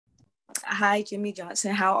Hi, Jimmy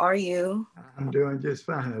Johnson. How are you? I'm doing just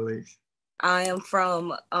fine, Elise. I am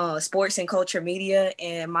from Sports and Culture Media,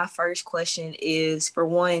 and my first question is, for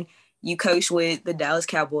one, you coach with the Dallas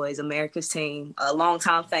Cowboys, America's team, a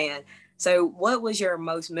longtime fan. So, what was your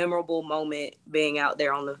most memorable moment being out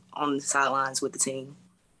there on the sidelines with the team?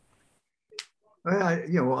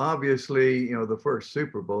 Well, obviously, the first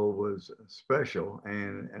Super Bowl was special,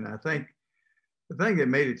 and I think the thing that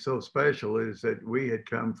made it so special is that we had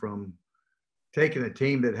come from taking a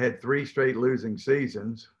team that had three straight losing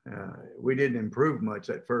seasons. We didn't improve much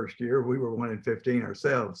that first year. We were 1-15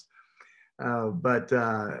 ourselves, but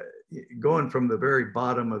going from the very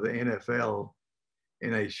bottom of the NFL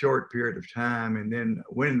in a short period of time, and then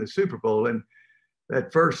winning the Super Bowl. And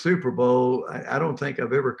that first Super Bowl, I don't think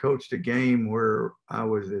I've ever coached a game where I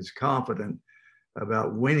was as confident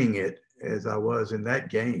about winning it as I was in that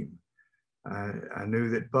game. I knew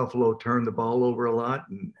that Buffalo turned the ball over a lot,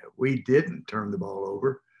 and we didn't turn the ball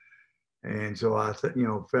over. And so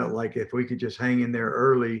felt like if we could just hang in there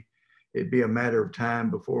early, it'd be a matter of time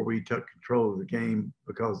before we took control of the game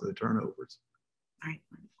because of the turnovers. All right.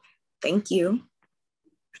 Thank you.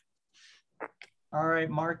 All right,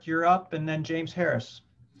 Mark, you're up, and then James Harris.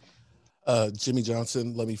 Jimmy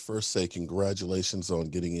Johnson, let me first say congratulations on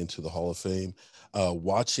getting into the Hall of Fame.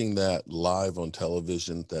 Watching that live on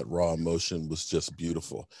television, that raw emotion was just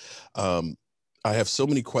beautiful. I have so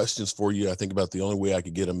many questions for you. I think about the only way I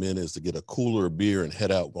could get them in is to get a cooler of beer and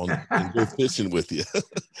head out and go fishing with you.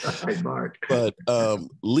 Right, Mark. But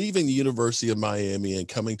leaving the University of Miami and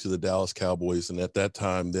coming to the Dallas Cowboys, and at that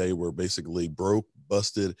time they were basically broke,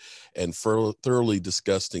 busted, and thoroughly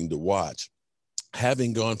disgusting to watch.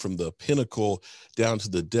 Having gone from the pinnacle down to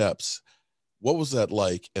the depths, what was that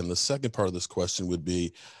like? And the second part of this question would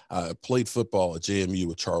be, I played football at JMU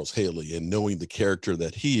with Charles Haley, and knowing the character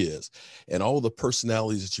that he is and all the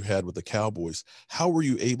personalities that you had with the Cowboys, how were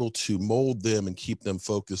you able to mold them and keep them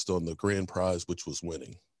focused on the grand prize, which was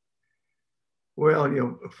winning?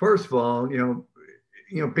 Well, first of all,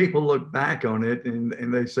 people look back on it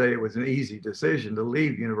and they say it was an easy decision to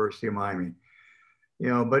leave University of Miami.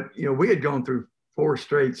 But we had gone through 4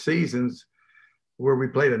 straight seasons where we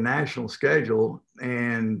played a national schedule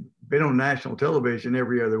and been on national television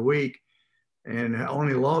every other week and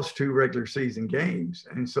only lost 2 regular season games.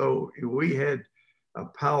 And so we had a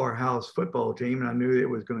powerhouse football team, and I knew it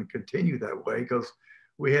was going to continue that way because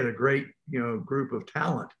we had a great, group of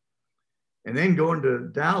talent. And then going to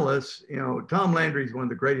Dallas, Tom Landry is one of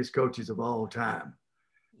the greatest coaches of all time.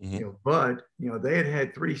 Mm-hmm. But they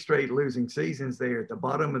had 3 straight losing seasons. They are at the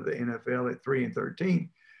bottom of the NFL at 3-13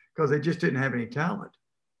 because they just didn't have any talent.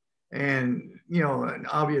 And and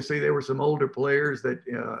obviously there were some older players that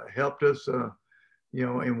helped us,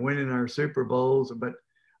 in winning our Super Bowls. But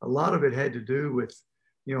a lot of it had to do with,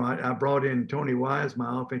 I brought in Tony Wise,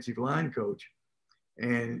 my offensive line coach,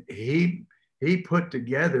 and he put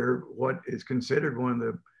together what is considered one of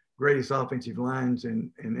the greatest offensive lines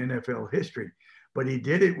in NFL history. But he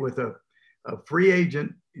did it with a free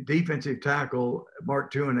agent defensive tackle,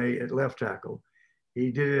 Mark Tuinei, at left tackle.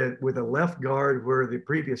 He did it with a left guard where the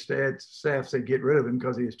previous staff said get rid of him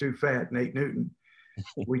because he was too fat, Nate Newton.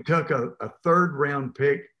 We took a 3rd round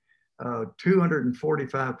pick,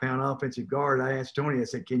 245-pound offensive guard. I asked Tony, I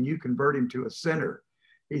said, can you convert him to a center?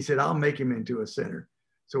 He said, I'll make him into a center.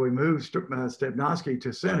 So we moved Stepnoski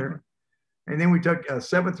to center. And then we took a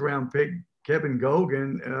 7th round pick, Kevin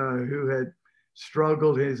Gogan, who had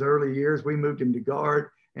struggled his early years. We moved him to guard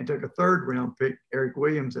and took a 3rd round pick, Eric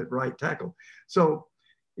Williams, at right tackle. So,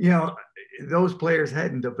 those players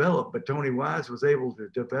hadn't developed, but Tony Wise was able to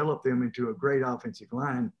develop them into a great offensive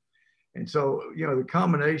line. And so, the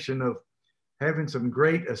combination of having some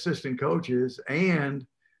great assistant coaches and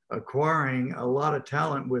acquiring a lot of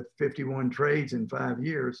talent with 51 trades in 5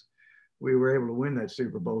 years, we were able to win that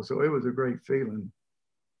Super Bowl. So it was a great feeling.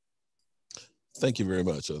 Thank you very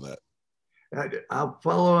much on that. I'll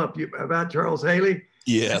follow up about Charles Haley.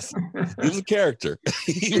 Yes, he was a character.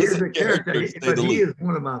 He was a character, but he is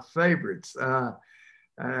one of my favorites. Charles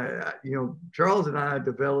and I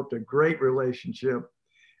developed a great relationship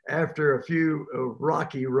after a few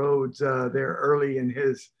rocky roads there early in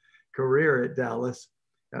his career at Dallas.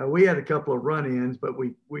 We had a couple of run-ins, but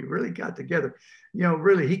we really got together.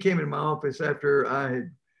 Really, he came in my office after I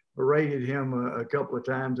had berated him a couple of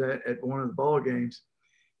times at one of the ball games.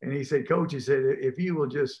 And he said, Coach, he said, if you will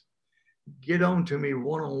just get on to me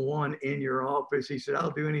one-on-one in your office, he said, I'll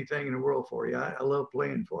do anything in the world for you. I love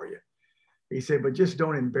playing for you. He said, but just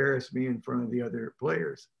don't embarrass me in front of the other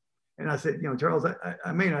players. And I said, Charles,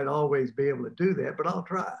 I may not always be able to do that, but I'll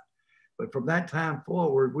try. But from that time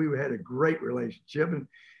forward, we had a great relationship. And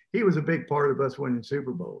he was a big part of us winning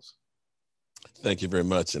Super Bowls. Thank you very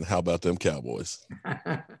much. And how about them Cowboys?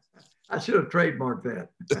 I should have trademarked that.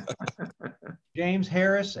 James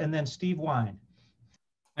Harris and then Steve Wine.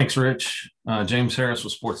 Thanks, Rich. James Harris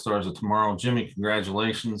with Sports Stars of Tomorrow. Jimmy,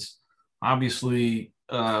 congratulations. Obviously,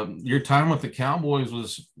 your time with the Cowboys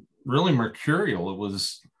was really mercurial.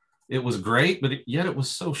 It was great, but yet it was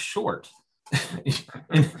so short.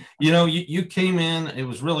 And, you came in, it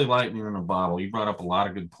was really lightning in a bottle. You brought up a lot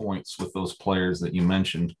of good points with those players that you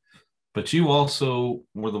mentioned, but you also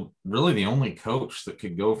were really the only coach that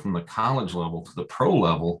could go from the college level to the pro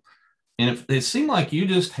level. And it seemed like you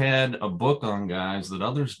just had a book on guys that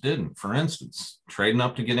others didn't. For instance, trading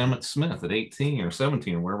up to get Emmitt Smith at 18 or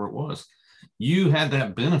 17 or wherever it was. You had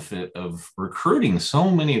that benefit of recruiting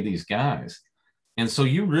so many of these guys. And so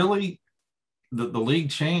you really, the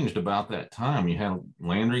league changed about that time. You had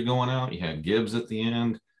Landry going out. You had Gibbs at the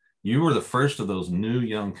end. You were the first of those new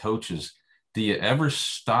young coaches. Do you ever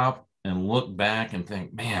stop and look back and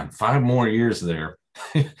think, man, 5 more years there?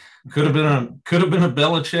 could have been a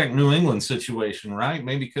Belichick New England situation, right?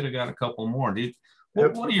 Maybe could have got a couple more.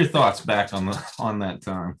 What are your thoughts back on that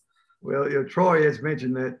time? Well, Troy has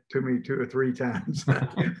mentioned that to me 2 or 3 times,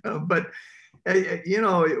 but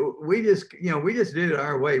we just did it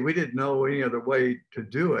our way. We didn't know any other way to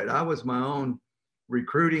do it. I was my own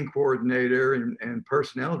recruiting coordinator and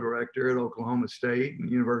personnel director at Oklahoma State and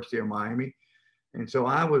University of Miami, and so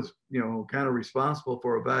I was kind of responsible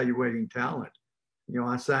for evaluating talent.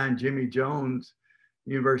 I signed Jimmy Jones,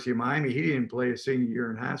 University of Miami. He didn't play a senior year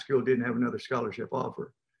in high school, didn't have another scholarship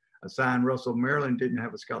offer. I signed Russell Maryland, didn't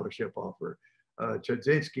have a scholarship offer.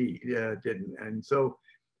 Chodzinski didn't. And so,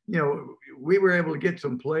 we were able to get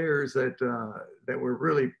some players that were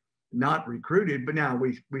really not recruited, but now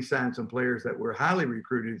we signed some players that were highly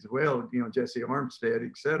recruited as well, Jesse Armstead,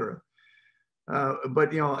 et cetera.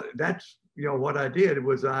 But, that's, what I did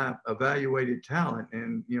was I evaluated talent.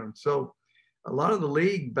 And, so a lot of the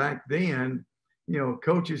league back then,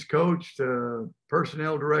 coaches coached,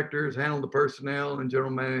 personnel directors handled the personnel, and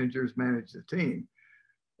general managers managed the team.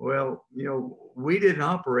 Well, we didn't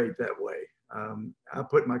operate that way. I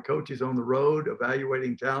put my coaches on the road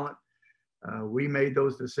evaluating talent. We made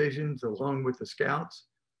those decisions along with the scouts.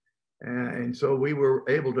 And so we were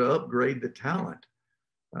able to upgrade the talent.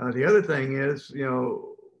 The other thing is,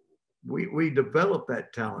 we developed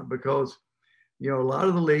that talent because a lot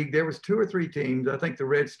of the league, there was 2 or 3 teams, I think the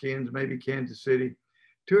Redskins, maybe Kansas City,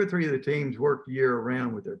 2 or 3 of the teams worked year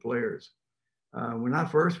round with their players. When I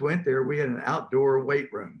first went there, we had an outdoor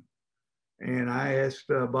weight room. And I asked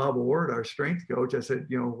Bob Ward, our strength coach, I said,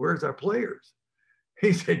 where's our players?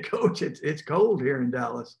 He said, Coach, it's cold here in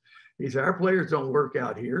Dallas. He said, our players don't work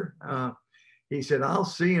out here. He said, I'll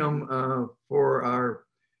see them for our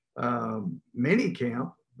mini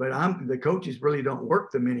camp. But the coaches really don't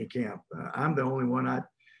work the mini camp. I'm the only one. I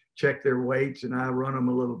check their weights and I run them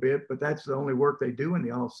a little bit, but that's the only work they do in the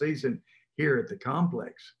off season here at the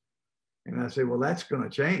complex. And I said, well, that's going to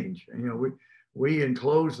change. And, we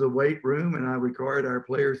enclosed the weight room and I required our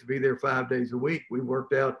players to be there 5 days a week. We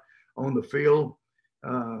worked out on the field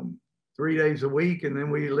 3 days a week, and then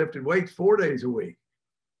we lifted weights 4 days a week.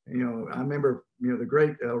 I remember, the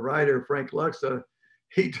great writer, Frank Luxa,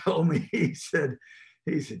 he told me, he said,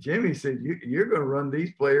 Jimmy said, you're going to run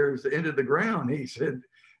these players into the ground. He said,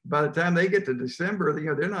 by the time they get to December,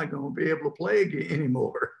 they're not going to be able to play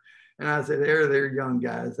anymore. And I said, they're young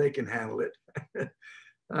guys. They can handle it.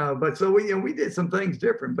 But so we did some things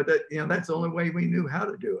different, but that's the only way we knew how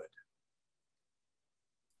to do it.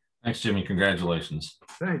 Thanks, Jimmy. Congratulations.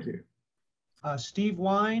 Thank you. Steve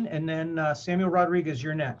Wine, and then Samuel Rodriguez,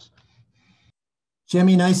 you're next.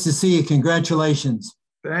 Jimmy, nice to see you. Congratulations.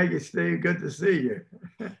 Thank you, Steve. Good to see you.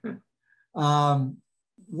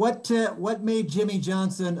 What made Jimmy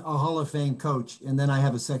Johnson a Hall of Fame coach? And then I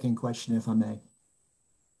have a second question, if I may.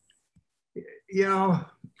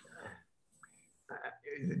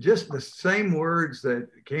 Just the same words that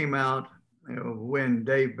came out when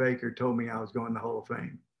Dave Baker told me I was going to the Hall of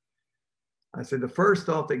Fame. I said, the first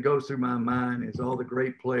thought that goes through my mind is all the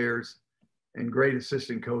great players and great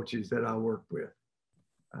assistant coaches that I worked with.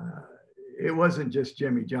 It wasn't just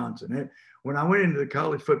Jimmy Johnson. When I went into the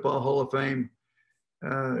College Football Hall of Fame,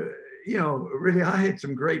 really I had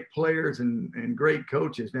some great players and great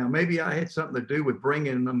coaches. Now, maybe I had something to do with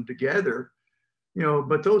bringing them together,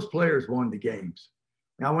 but those players won the games.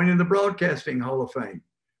 Now, I went in the Broadcasting Hall of Fame.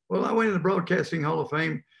 Well, I went in the Broadcasting Hall of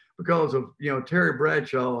Fame because of, Terry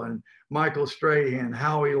Bradshaw and Michael Strahan,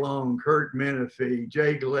 Howie Long, Kurt Menefee,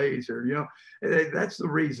 Jay Glazer, that's the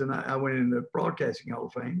reason I went in the Broadcasting Hall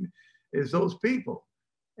of Fame, is those people.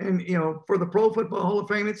 And, you know, for the Pro Football Hall of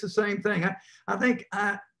Fame, it's the same thing. I think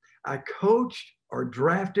I coached or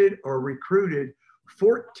drafted or recruited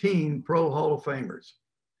 14 Pro Hall of Famers.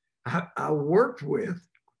 I worked with,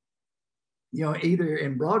 you know, either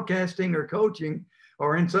in broadcasting or coaching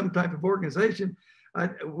or in some type of organization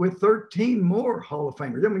with 13 more Hall of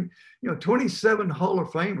Famers. I mean, you know, 27 Hall of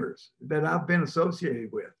Famers that I've been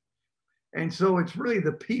associated with. And so it's really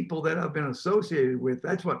the people that I've been associated with.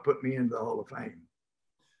 That's what put me into the Hall of Fame.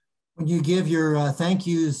 When you give your thank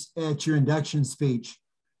yous at your induction speech,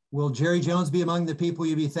 will Jerry Jones be among the people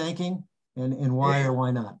you'll be thanking, and why or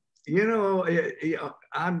why not? You know,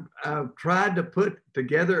 I've tried to put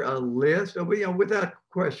together a list. You know, without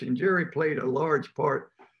question, Jerry played a large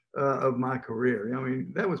part of my career. I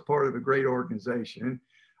mean, that was part of a great organization.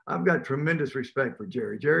 I've got tremendous respect for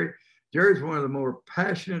Jerry. Jerry's one of the more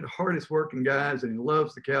passionate, hardest working guys, and he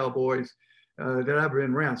loves the Cowboys that I've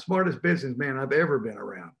been around. Smartest businessman I've ever been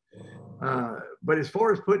around. But as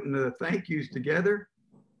far as putting the thank yous together,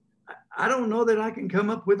 I don't know that I can come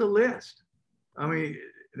up with a list. I mean,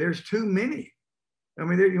 there's too many. I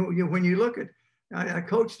mean, when you look at, I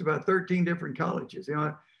coached about 13 different colleges.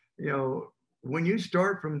 You know, when you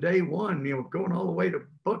start from day one, you know, going all the way to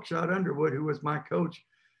Buckshot Underwood, who was my coach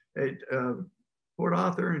at Port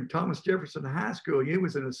Arthur and Thomas Jefferson High School. He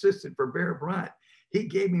was an assistant for Bear Bryant. He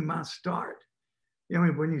gave me my start. You know, I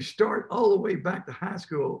mean, when you start all the way back to high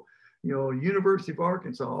school, you know, University of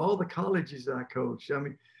Arkansas, all the colleges that I coached, I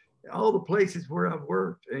mean, all the places where I've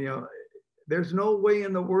worked, you know, there's no way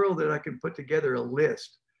in the world that I can put together a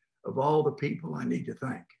list of all the people I need to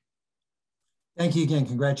thank. Thank you again.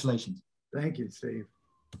 Congratulations. Thank you, Steve.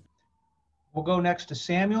 We'll go next to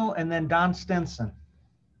Samuel and then Don Stinson.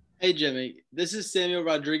 Hey, Jimmy. This is Samuel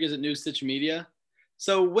Rodriguez at New Stitch Media.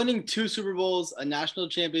 So winning 2 Super Bowls, a national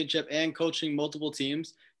championship, and coaching multiple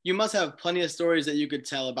teams, you must have plenty of stories that you could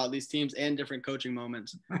tell about these teams and different coaching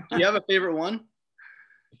moments. Do you have a favorite one?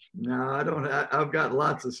 No, I don't. I've got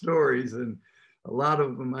lots of stories, and a lot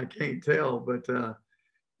of them I can't tell, but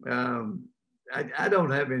I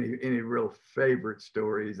don't have any real favorite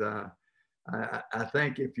stories. I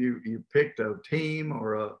think if you picked a team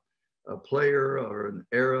or a player or an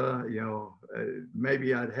era, you know,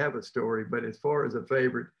 maybe I'd have a story. But as far as a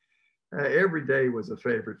favorite, every day was a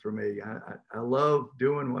favorite for me. I love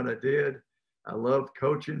doing what I did. I love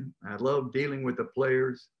coaching. I love dealing with the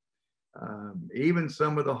players, even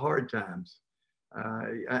some of the hard times.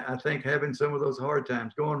 I think having some of those hard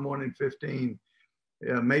times, going 1-15,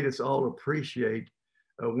 made us all appreciate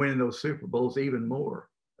winning those Super Bowls even more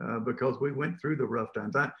because we went through the rough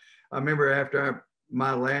times. I remember after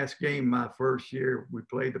my last game, my first year, we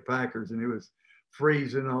played the Packers, and it was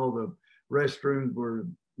freezing. All the restrooms were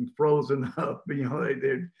frozen up. You know,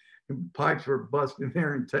 the pipes were busting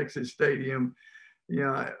there in Texas Stadium. You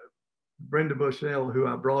know, Brenda Bushell, who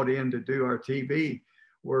I brought in to do our TV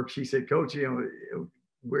work, she said, "Coach, you know,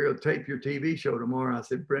 we'll tape your TV show tomorrow." I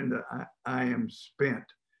said, "Brenda, I am spent.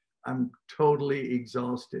 I'm totally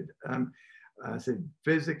exhausted. I said,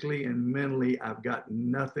 physically and mentally, I've got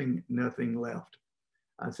nothing left."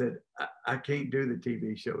 I said, I can't do the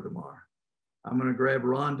TV show tomorrow. I'm going to grab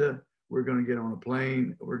Rhonda. We're going to get on a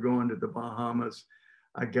plane. We're going to the Bahamas.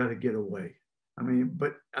 I got to get away. I mean,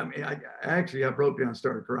 I broke down and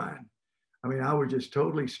started crying. I mean, I was just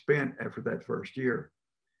totally spent after that first year.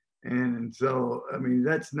 And so, I mean,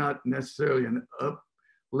 that's not necessarily an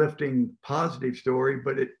uplifting, positive story,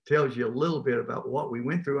 but it tells you a little bit about what we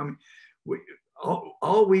went through. I mean,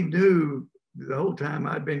 all we knew the whole time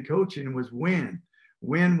I'd been coaching was win.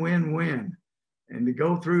 And to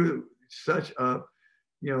go through such a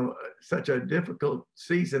difficult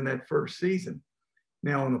season, that first season.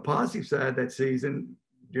 Now, on the positive side, that season,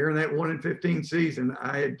 during that 1-15 season,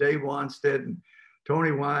 I had Dave Wanstead and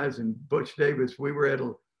Tony Wise and Butch Davis. We were at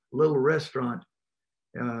a little restaurant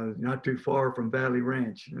not too far from Valley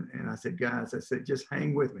Ranch. And I said, "Guys," I said, "just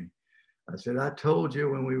hang with me." I said, "I told you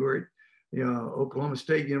when we were at Oklahoma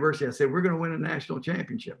State University," I said, "we're going to win a national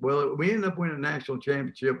championship." Well, we ended up winning a national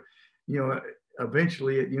championship,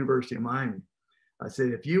 eventually at University of Miami. I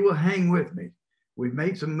said, "If you will hang with me, we've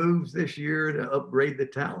made some moves this year to upgrade the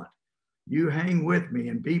talent. You hang with me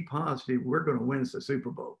and be positive. We're going to win us a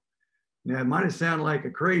Super Bowl." Now, it might have sounded like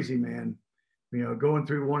a crazy man, going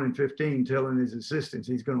through 1-15, telling his assistants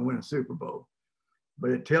he's going to win a Super Bowl.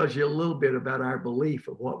 But it tells you a little bit about our belief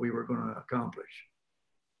of what we were going to accomplish.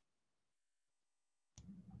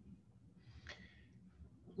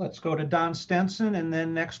 Let's go to Don Stinson, and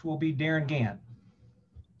then next will be Darren Gant.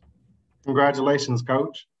 Congratulations,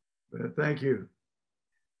 Coach. Thank you.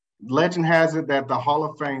 Legend has it that the Hall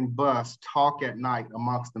of Fame bus talk at night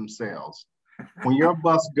amongst themselves. When your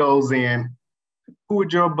bus goes in, who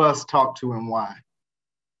would your bus talk to and why?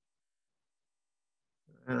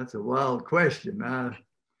 That's a wild question.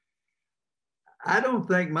 I don't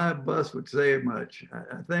think my bus would say much.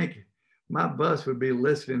 I think my bus would be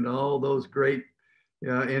listening to all those great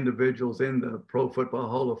individuals in the Pro Football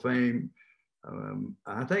Hall of Fame.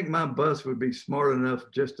 I think my bus would be smart enough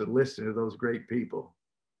just to listen to those great people.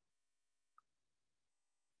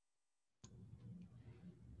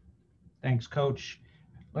 Thanks, Coach.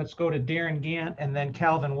 Let's go to Darren Gant and then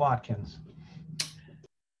Calvin Watkins.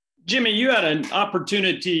 Jimmy, you had an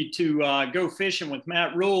opportunity to go fishing with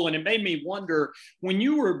Matt Rule, and it made me wonder, when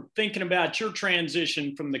you were thinking about your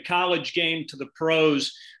transition from the college game to the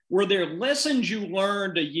pros, were there lessons you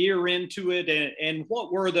learned a year into it, and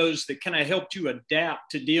what were those that kind of helped you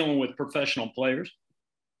adapt to dealing with professional players?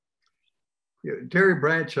 Yeah, Terry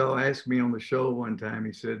Bradshaw asked me on the show one time,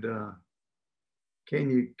 he said, can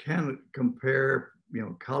you kind of compare,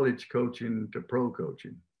 college coaching to pro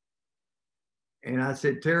coaching? And I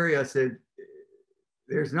said, Terry,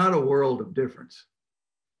 there's not a world of difference.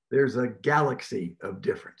 There's a galaxy of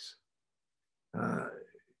difference.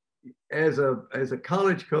 As a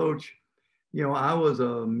college coach, I was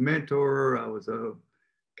a mentor. I was a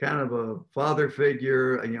kind of a father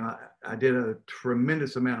figure. I did a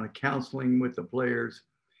tremendous amount of counseling with the players.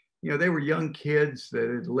 They were young kids that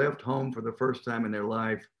had left home for the first time in their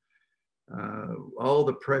life. All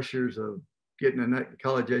the pressures of getting a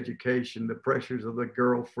college education, the pressures of the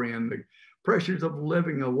girlfriend, the pressures of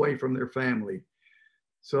living away from their family.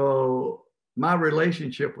 So my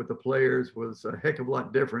relationship with the players was a heck of a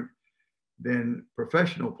lot different than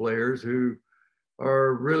professional players who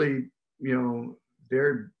are really,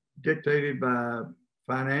 they're dictated by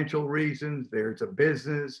financial reasons. There's a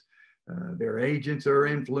business, their agents are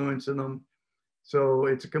influencing them. So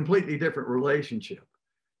it's a completely different relationship.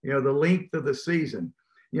 The length of the season,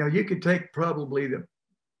 you could take probably the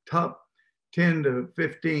top 10 to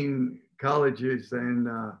 15 colleges and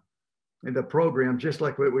the program, just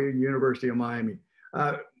like we at University of Miami.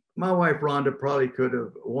 My wife, Rhonda, probably could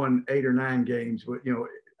have won 8 or 9 games, but,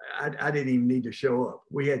 I didn't even need to show up.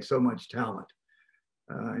 We had so much talent.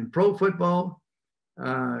 In pro football,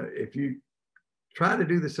 if you try to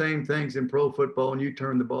do the same things in pro football and you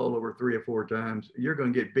turn the ball over 3 or 4 times, you're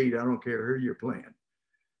going to get beat. I don't care who you're playing.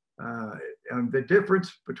 The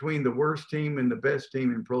difference between the worst team and the best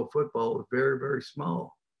team in pro football is very, very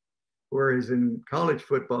small. Whereas in college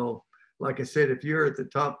football, like I said, if you're at the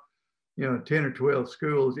top, 10 or 12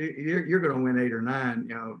 schools, you're going to win 8 or 9,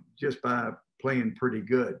 just by playing pretty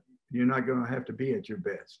good. You're not going to have to be at your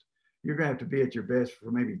best. You're going to have to be at your best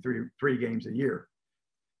for maybe three games a year.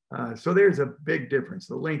 So there's a big difference,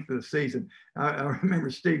 the length of the season. I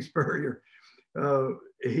remember Steve Spurrier,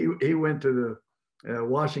 he went to the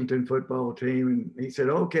Washington football team, and he said,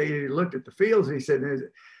 okay, he looked at the fields, and he said,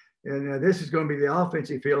 and this is going to be the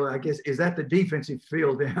offensive field. I guess, is that the defensive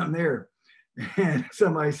field down there? And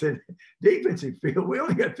somebody said, defensive field? We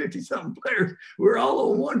only got 50-something players. We're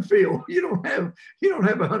all on one field. You don't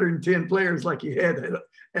have 110 players like you had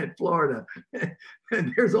at Florida.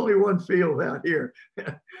 And there's only one field out here.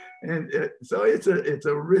 And so it's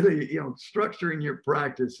a really, structuring your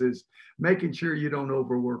practices, making sure you don't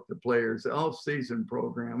overwork the players, the off-season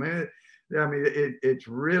program. It's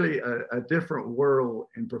really a different world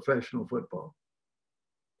in professional football.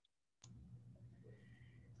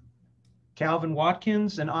 Calvin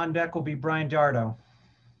Watkins, and on deck will be Brian Dardo.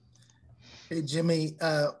 Hey, Jimmy,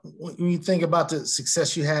 when you think about the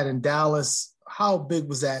success you had in Dallas, how big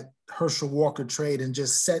was that Herschel Walker trade and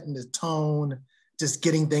just setting the tone, just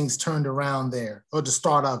getting things turned around there, or the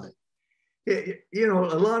start of it?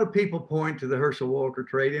 A lot of people point to the Herschel Walker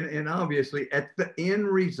trade, and obviously at the end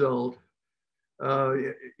result,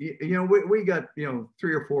 we got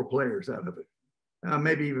 3 or 4 players out of it,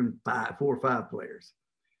 maybe even 4 or 5 players.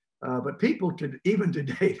 But people even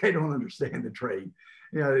today, they don't understand the trade.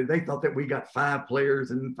 They thought that we got 5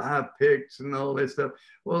 players and 5 picks and all that stuff.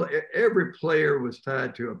 Well, every player was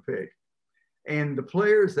tied to a pick. And the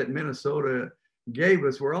players that Minnesota gave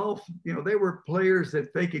us were all, they were players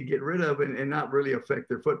that they could get rid of and not really affect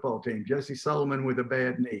their football team. Jesse Solomon with a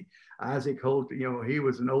bad knee. Isaac Holt, he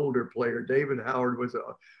was an older player. David Howard was an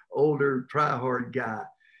older, try-hard guy.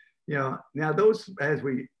 Now those,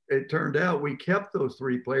 it turned out, we kept those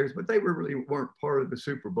 3 players, but they really weren't part of the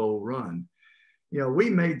Super Bowl run. We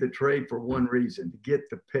made the trade for one reason, to get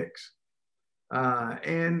the picks.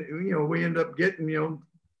 And we ended up getting, 4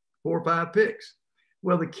 or 5 picks.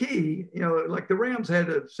 Well, the key, like the Rams had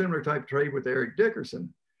a similar type trade with Eric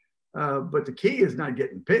Dickerson. But the key is not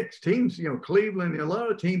getting picks. Teams, Cleveland, a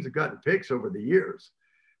lot of teams have gotten picks over the years.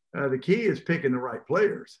 The key is picking the right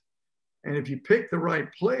players. And if you pick the right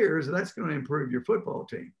players, that's going to improve your football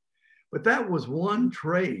team. But that was one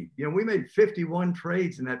trade. You know, we made 51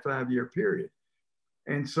 trades in that 5-year period.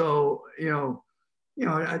 And so,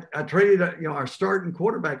 I traded, our starting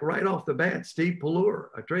quarterback right off the bat, Steve Pallure.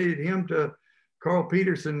 I traded him to Carl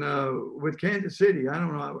Peterson with Kansas City. I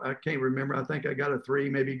don't know. I can't remember. I think I got a 3,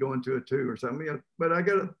 maybe going to a 2 or something. But I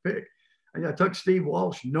got a pick. And I took Steve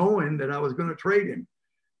Walsh knowing that I was going to trade him.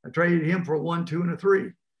 I traded him for a 1, 2, and a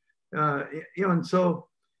 3. And so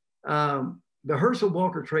the Herschel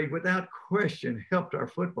Walker trade, without question, helped our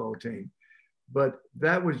football team. But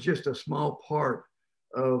that was just a small part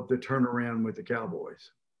of the turnaround with the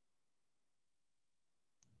Cowboys.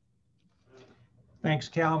 Thanks,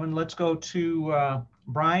 Calvin. Let's go to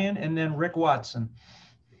Brian and then Rick Watson.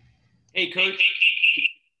 Hey, Coach.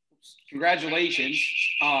 Congratulations.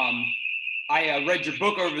 I read your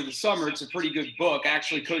book over the summer. It's a pretty good book. I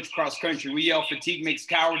actually coach cross country. We yell fatigue makes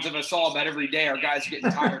cowards of us all about every day. Our guys are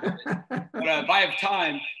getting tired of it. But if I have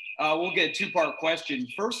time, we'll get a 2-part question.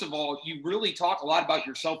 First of all, you really talk a lot about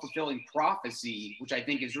your self-fulfilling prophecy, which I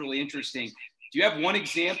think is really interesting. Do you have one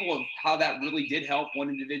example of how that really did help one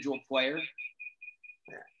individual player?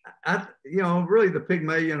 Really the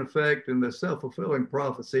Pygmalion effect and the self-fulfilling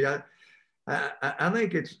prophecy. I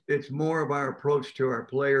think it's more of our approach to our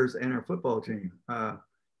players and our football team.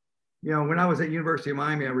 When I was at University of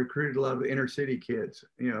Miami, I recruited a lot of inner city kids.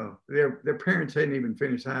 Their parents hadn't even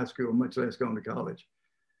finished high school, much less gone to college.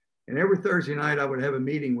 And every Thursday night, I would have a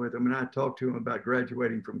meeting with them, and I'd talk to them about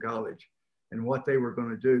graduating from college and what they were going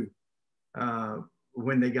to do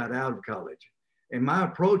when they got out of college. And my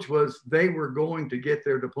approach was they were going to get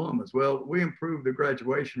their diplomas. Well, we improved the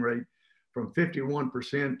graduation rate from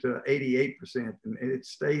 51% to 88%. And it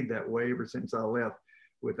stayed that way ever since I left,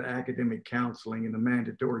 with the academic counseling and the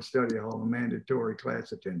mandatory study hall and mandatory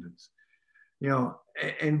class attendance.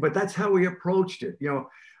 But that's how we approached it.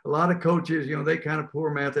 A lot of coaches, they kind of poor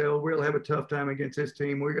math. We'll have a tough time against this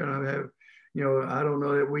team. We're going to have, I don't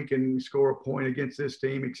know that we can score a point against this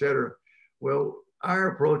team, et cetera. Well, our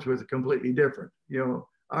approach was completely different.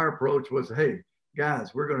 Our approach was, hey,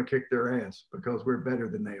 guys, we're going to kick their ass because we're better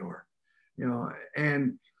than they are.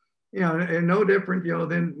 And no different,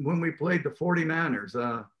 than when we played the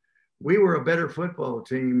 49ers. We were a better football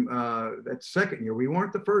team that second year. We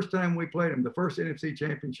weren't the first time we played them. The first NFC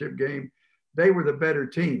Championship game, they were the better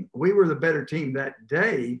team. We were the better team that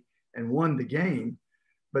day and won the game.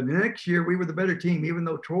 But the next year, we were the better team, even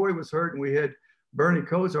though Troy was hurt and we had Bernie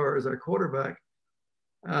Kosar as our quarterback.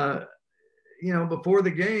 Before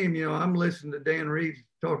the game, I'm listening to Dan Reeves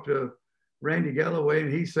talk to Randy Galloway,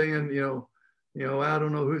 and he's saying, I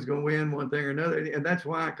don't know who's going to win one thing or another. And that's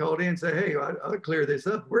why I called in and said, hey, I'll clear this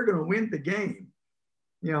up. We're going to win the game,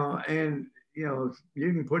 and, you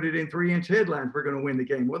can put it in 3-inch headlines. We're going to win the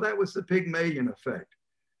game. Well, that was the Pygmalion effect.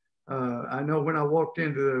 I know when I walked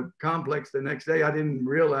into the complex the next day, I didn't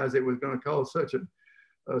realize it was going to cause such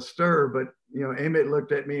a stir, but, Emmett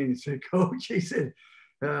looked at me and said, Coach, he said,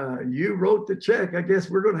 you wrote the check. I guess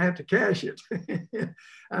we're going to have to cash it.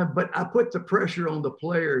 But I put the pressure on the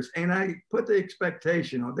players, and I put the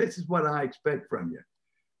expectation on, this is what I expect from you.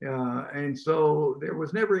 And so there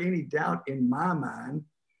was never any doubt in my mind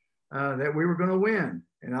that we were going to win.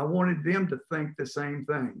 And I wanted them to think the same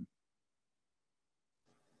thing.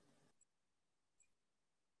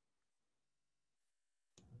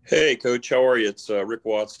 Hey, Coach, how are you? It's Rick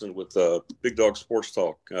Watson with Big Dog Sports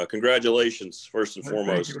Talk. Congratulations, first and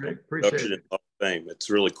foremost. Thank you, Rick. Appreciate it. Fame. It's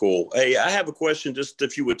really cool. Hey, I have a question, just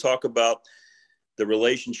if you would talk about the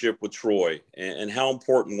relationship with Troy and how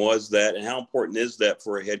important was that, and how important is that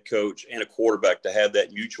for a head coach and a quarterback to have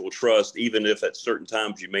that mutual trust, even if at certain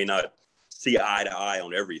times you may not see eye to eye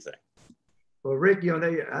on everything? Well, Rick,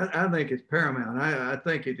 I think it's paramount. I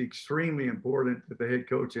think it's extremely important that the head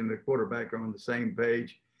coach and the quarterback are on the same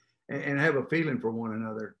page and have a feeling for one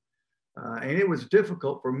another. And it was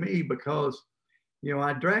difficult for me because,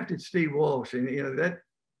 I drafted Steve Walsh, and, that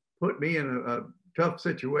put me in a tough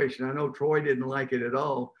situation. I know Troy didn't like it at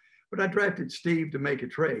all, but I drafted Steve to make a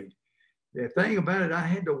trade. The thing about it, I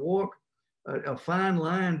had to walk a fine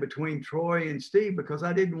line between Troy and Steve because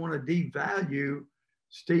I didn't want to devalue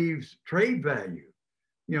Steve's trade value,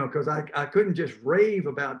 because I couldn't just rave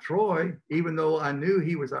about Troy, even though I knew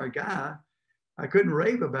he was our guy. I couldn't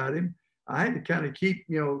rave about him. I had to kind of keep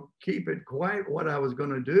it quiet what I was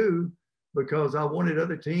going to do, because I wanted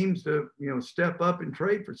other teams to, step up and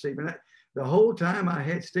trade for Steve. And the whole time I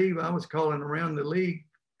had Steve, I was calling around the league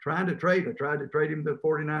trying to trade. I tried to trade him to the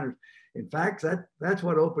 49ers. In fact, that's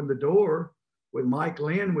what opened the door with Mike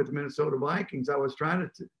Lynn with the Minnesota Vikings. I was trying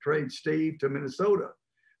to trade Steve to Minnesota.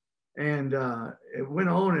 And it went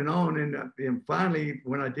on and on. And finally,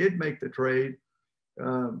 when I did make the trade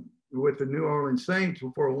with the New Orleans Saints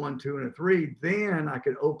for a 1, 2, and a 3, then I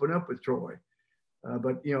could open up with Troy.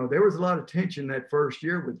 But, you know, there was a lot of tension that first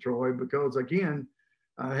year with Troy because, again,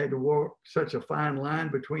 I had to walk such a fine line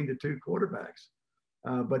between the two quarterbacks.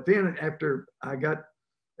 But then after I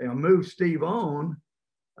moved Steve on,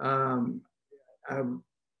 I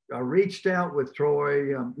reached out with Troy.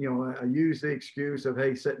 You know, I used the excuse of,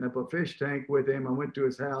 hey, setting up a fish tank with him. I went to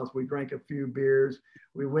his house. We drank a few beers.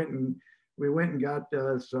 We went and got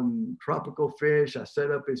some tropical fish. I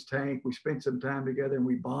set up his tank. We spent some time together and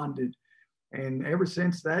we bonded. And ever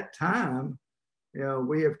since that time, you know,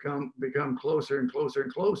 we have become closer and closer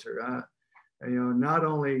and closer. You know, not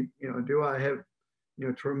only, you know, do I have, you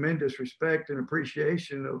know, tremendous respect and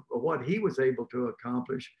appreciation of what he was able to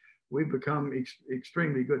accomplish, we've become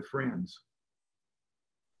extremely good friends.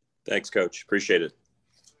 Thanks, Coach. Appreciate it.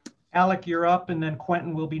 Alec, you're up, and then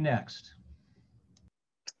Quentin will be next.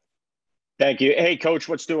 Thank you. Hey, Coach,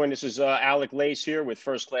 what's doing? This is Alec Lace here with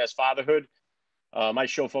First Class Fatherhood. My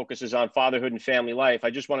show focuses on fatherhood and family life. I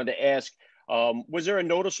just wanted to ask, was there a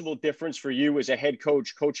noticeable difference for you as a head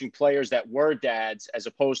coach coaching players that were dads as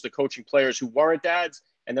opposed to coaching players who weren't dads?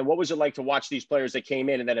 And then what was it like to watch these players that came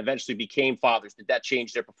in and then eventually became fathers? Did that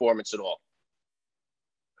change their performance at all?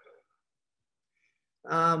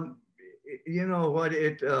 You know what,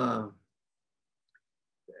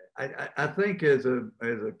 I think as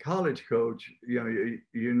a college coach,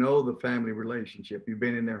 you know the family relationship. You've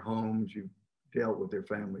been in their homes, you've dealt with their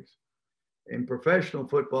families. In professional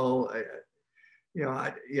football, I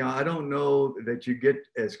don't know that you get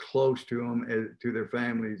as close to them as to their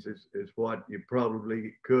families as what you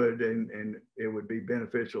probably could, and it would be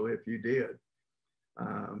beneficial if you did.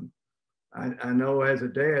 I know as a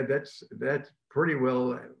dad, that's pretty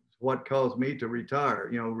well what caused me to retire.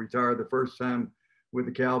 Retire the first time with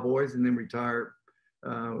the Cowboys and then retire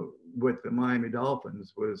with the Miami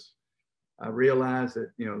Dolphins. Was I realized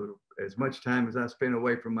that as much time as I spent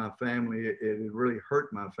away from my family, it really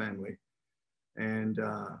hurt my family. And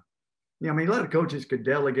a lot of coaches could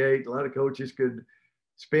delegate. A lot of coaches could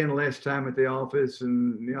spend less time at the office,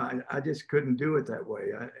 and I just couldn't do it that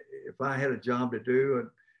way. If I had a job to do,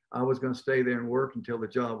 I was going to stay there and work until the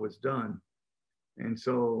job was done. And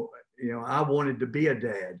so, I wanted to be a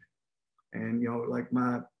dad. And, like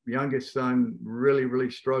my youngest son really,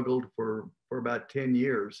 really struggled for about 10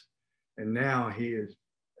 years. And now he is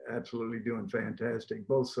absolutely doing fantastic,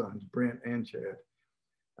 both sons, Brent and Chad.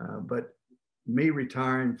 But me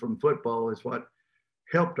retiring from football is what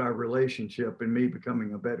helped our relationship and me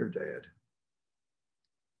becoming a better dad.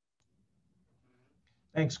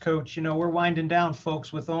 Thanks, Coach. We're winding down,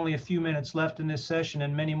 folks, with only a few minutes left in this session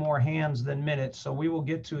and many more hands than minutes. So we will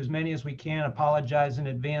get to as many as we can. Apologize in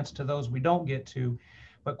advance to those we don't get to.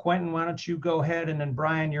 But Quentin, why don't you go ahead, and then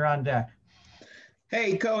Brian, you're on deck.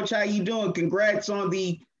 Hey, Coach, how you doing? Congrats on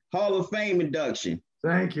the Hall of Fame induction.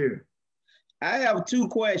 Thank you. I have two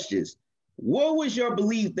questions. What was your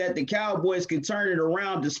belief that the Cowboys could turn it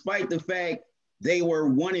around despite the fact they were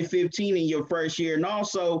 1-15 in your first year? And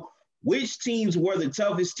also, which teams were the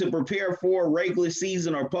toughest to prepare for, regular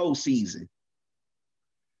season or postseason?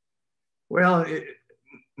 Well,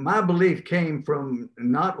 my belief came from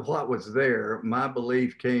not what was there. My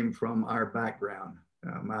belief came from our background.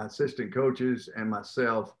 My assistant coaches and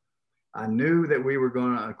myself, I knew that we were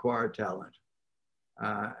going to acquire talent.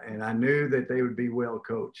 And I knew that they would be well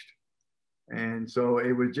coached. And so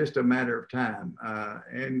it was just a matter of time.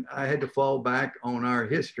 And I had to fall back on our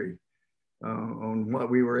history, on what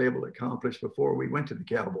we were able to accomplish before we went to the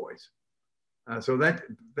Cowboys. So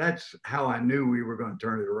that's how I knew we were going to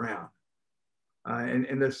turn it around.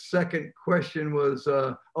 And the second question was,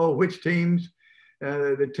 which teams?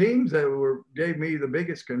 The teams that gave me the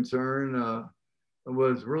biggest concern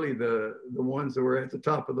was really the ones that were at the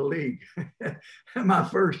top of the league. My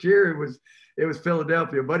first year, it was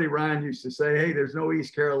Philadelphia. Buddy Ryan used to say, hey, there's no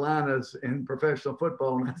East Carolinas in professional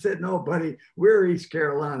football. And I said, no, buddy, we're East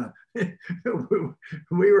Carolina. We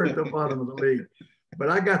were at the bottom of the league. But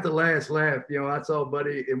I got the last laugh. I saw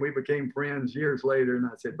Buddy, and we became friends years later. And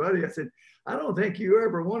I said, Buddy, I don't think you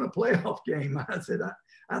ever won a playoff game. I said,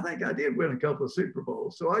 I think I did win a couple of Super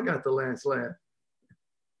Bowls. So I got the last laugh.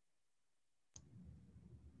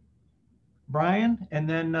 Brian, and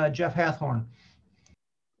then Jeff Hathhorn.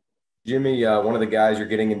 Jimmy, one of the guys you're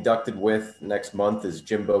getting inducted with next month is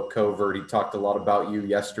Jimbo Covert. He talked a lot about you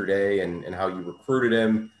yesterday and how you recruited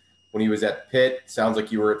him when he was at Pitt. Sounds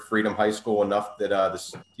like you were at Freedom High School enough that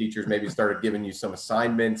the teachers maybe started giving you some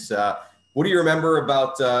assignments. What do you remember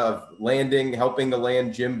about helping to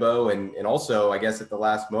land Jimbo, and also, I guess, at the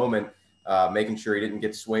last moment, making sure he didn't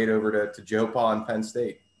get swayed over to Joe Pa in Penn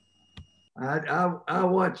State? I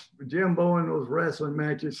watched Jimbo in those wrestling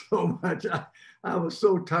matches so much. I was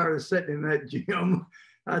so tired of sitting in that gym.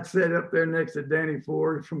 I'd sit up there next to Danny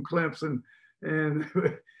Ford from Clemson and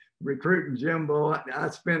recruiting Jimbo. I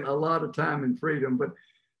spent a lot of time in Freedom, but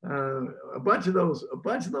a bunch of those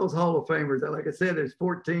Hall of Famers. Like I said, there's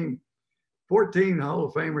 14 Hall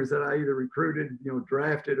of Famers that I either recruited,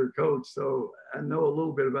 drafted or coached. So I know a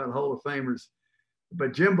little bit about Hall of Famers.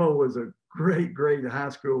 But Jimbo was a great high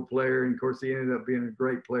school player. And of course, he ended up being a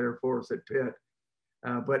great player for us at Pitt.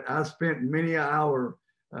 But I spent many an hour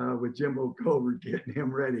with Jimbo Covert getting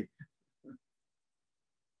him ready.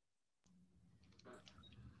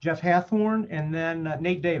 Jeff Hathorn, and then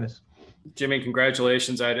Nate Davis. Jimmy,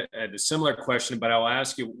 congratulations. I had a similar question, but I'll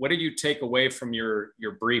ask you, what did you take away from your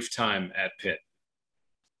brief time at Pitt?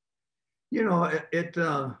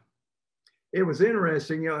 It was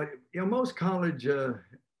interesting. Most college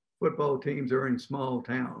football teams are in small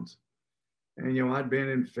towns. And, I'd been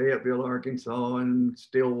in Fayetteville, Arkansas, and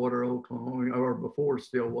Stillwater, Oklahoma, or before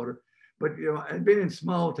Stillwater. But, I'd been in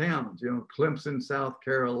small towns, Clemson, South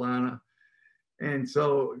Carolina. And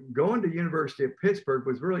so going to University of Pittsburgh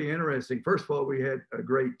was really interesting. First of all, we had a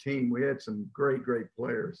great team. We had some great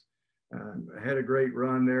players. I had a great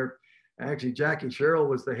run there. Actually, Jackie Sherrill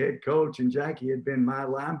was the head coach, and Jackie had been my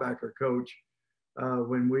linebacker coach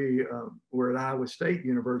when we were at Iowa State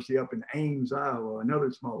University up in Ames, Iowa,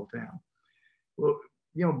 another small town. Well,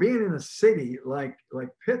 being in a city like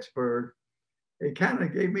Pittsburgh, it kind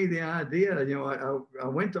of gave me the idea. I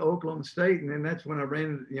went to Oklahoma State, and then that's when I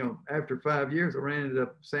ran. After 5 years, I ran into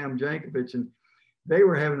Sam Jankovic, and they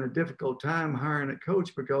were having a difficult time hiring a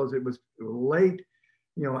coach because it was late.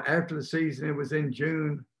 After the season, it was in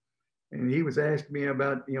June, and he was asking me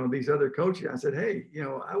about these other coaches. I said, hey,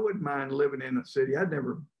 I wouldn't mind living in a city. I'd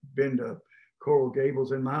never been to Coral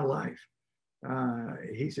Gables in my life.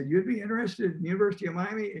 He said, you'd be interested in the University of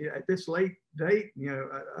Miami at this late date?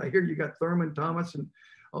 I hear you got Thurman Thomas and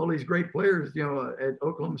all these great players, at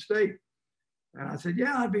Oklahoma State. And I said,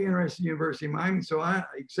 yeah, I'd be interested in the University of Miami. So I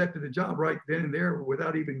accepted the job right then and there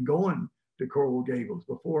without even going to Coral Gables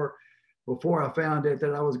before I found out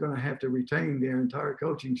that I was going to have to retain their entire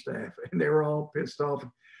coaching staff. And they were all pissed off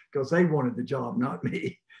because they wanted the job, not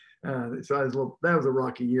me. So that was a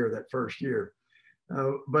rocky year, that first year.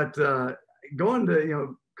 But going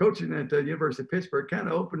to, coaching at the University of Pittsburgh kind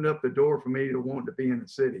of opened up the door for me to want to be in the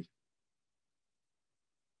city.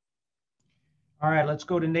 All right, let's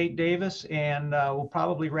go to Nate Davis, and we'll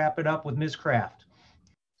probably wrap it up with Ms. Kraft.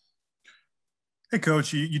 Hey,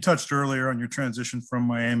 Coach, you touched earlier on your transition from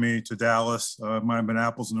Miami to Dallas. It might have been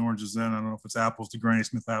apples and oranges then. I don't know if it's apples to Granny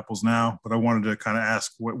Smith apples now, but I wanted to kind of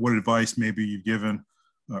ask what advice maybe you've given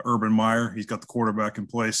Urban Meyer. He's got the quarterback in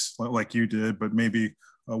place like you did, but maybe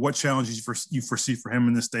what challenges you foresee for him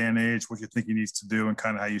in this day and age, what you think he needs to do, and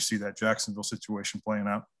kind of how you see that Jacksonville situation playing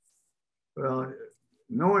out. Well,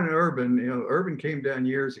 knowing Urban, Urban came down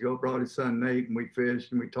years ago, brought his son Nate, and we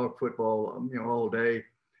fished and we talked football, all day.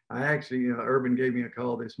 I actually, Urban gave me a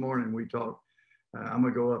call this morning. We talked. I'm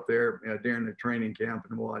gonna go up there during the training camp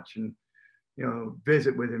and watch and,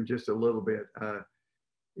 visit with him just a little bit.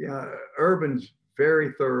 Urban's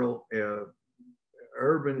very thorough.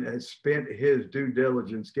 Urban has spent his due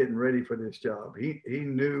diligence getting ready for this job. He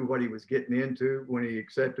knew what he was getting into when he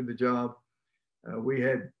accepted the job. We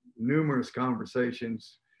had numerous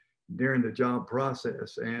conversations during the job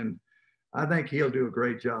process, and I think he'll do a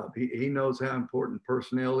great job. He knows how important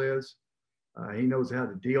personnel is. He knows how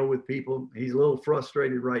to deal with people. He's a little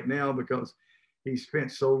frustrated right now because he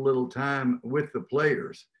spent so little time with the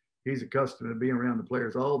players. He's accustomed to being around the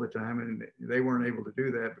players all the time, and they weren't able to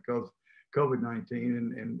do that because COVID-19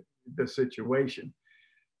 and the situation.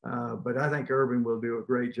 But I think Urban will do a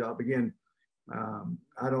great job. Again,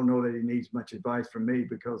 I don't know that he needs much advice from me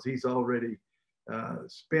because he's already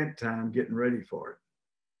spent time getting ready for it.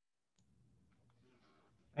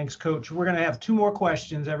 Thanks, Coach. We're going to have two more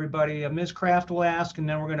questions, everybody. Ms. Kraft will ask, and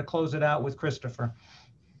then we're going to close it out with Christopher.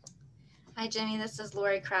 Hi, Jimmy. This is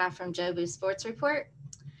Lori Kraft from Jobu Sports Report.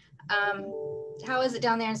 How is it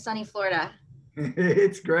down there in sunny Florida?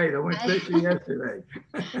 It's great. I went fishing yesterday.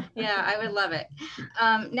 Yeah, I would love it.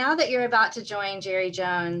 Now that you're about to join Jerry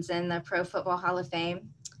Jones in the Pro Football Hall of Fame,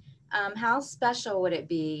 how special would it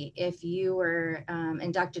be if you were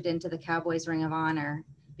inducted into the Cowboys Ring of Honor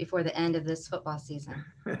before the end of this football season?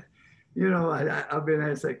 I've been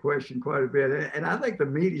asked that question quite a bit, and I think the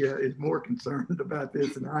media is more concerned about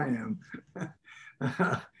this than I am.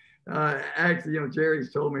 Actually,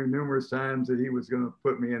 Jerry's told me numerous times that he was going to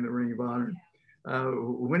put me in the Ring of Honor.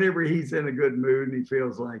 Whenever he's in a good mood and he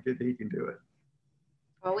feels like it, he can do it.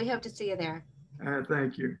 Well, we hope to see you there.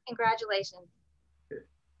 Thank you. Congratulations.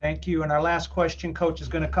 Thank you. And our last question, Coach, is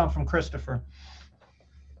going to come from Christopher.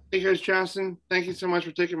 Hey, Coach Johnson. Thank you so much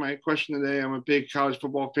for taking my question today. I'm a big college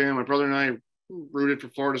football fan. My brother and I rooted for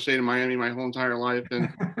Florida State and Miami my whole entire life. And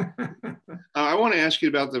I want to ask you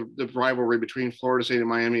about the rivalry between Florida State and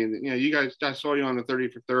Miami. And, you guys, I saw you on the 30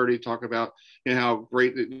 for 30 talk about, how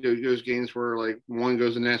great those games were. Like, one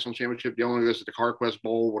goes to the national championship, the other one goes to the CarQuest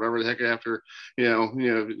Bowl, whatever the heck after,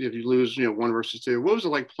 if you lose, 1 versus 2. What was it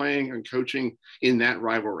like playing and coaching in that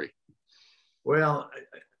rivalry? Well,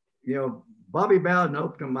 Bobby Bowden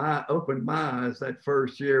opened my eyes that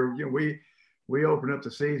first year. We opened up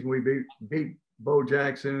the season. We beat Bo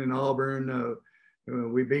Jackson and Auburn.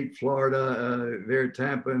 We beat Florida there at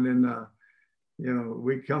Tampa, and then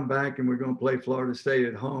we come back and we're going to play Florida State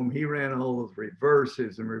at home. He ran all those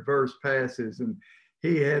reverses and reverse passes, and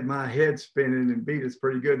he had my head spinning and beat us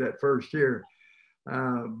pretty good that first year.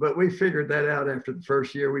 But we figured that out after the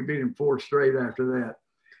first year. We beat him 4 straight after that.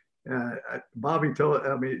 I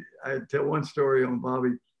tell one story on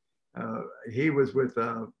Bobby. He was with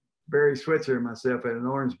Barry Switzer and myself at an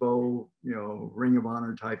Orange Bowl, Ring of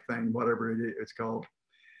Honor type thing, whatever it's called.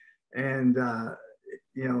 And,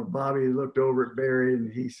 Bobby looked over at Barry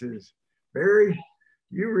and he says, "Barry,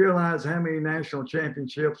 you realize how many national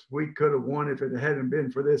championships we could have won if it hadn't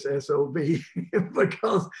been for this SOB?"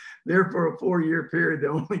 Because there for a 4-year period, the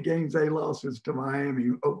only games they lost was to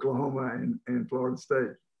Miami, Oklahoma, and Florida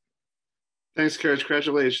State. Thanks, Coach.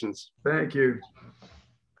 Congratulations. Thank you.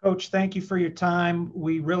 Coach, thank you for your time.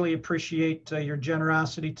 We really appreciate your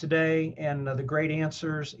generosity today and the great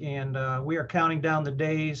answers. And we are counting down the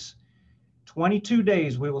days. 22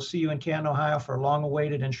 days, we will see you in Canton, Ohio for a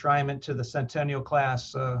long-awaited enshrinement to the Centennial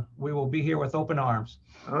class. We will be here with open arms.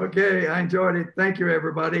 Okay, I enjoyed it. Thank you,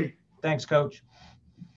 everybody. Thanks, Coach.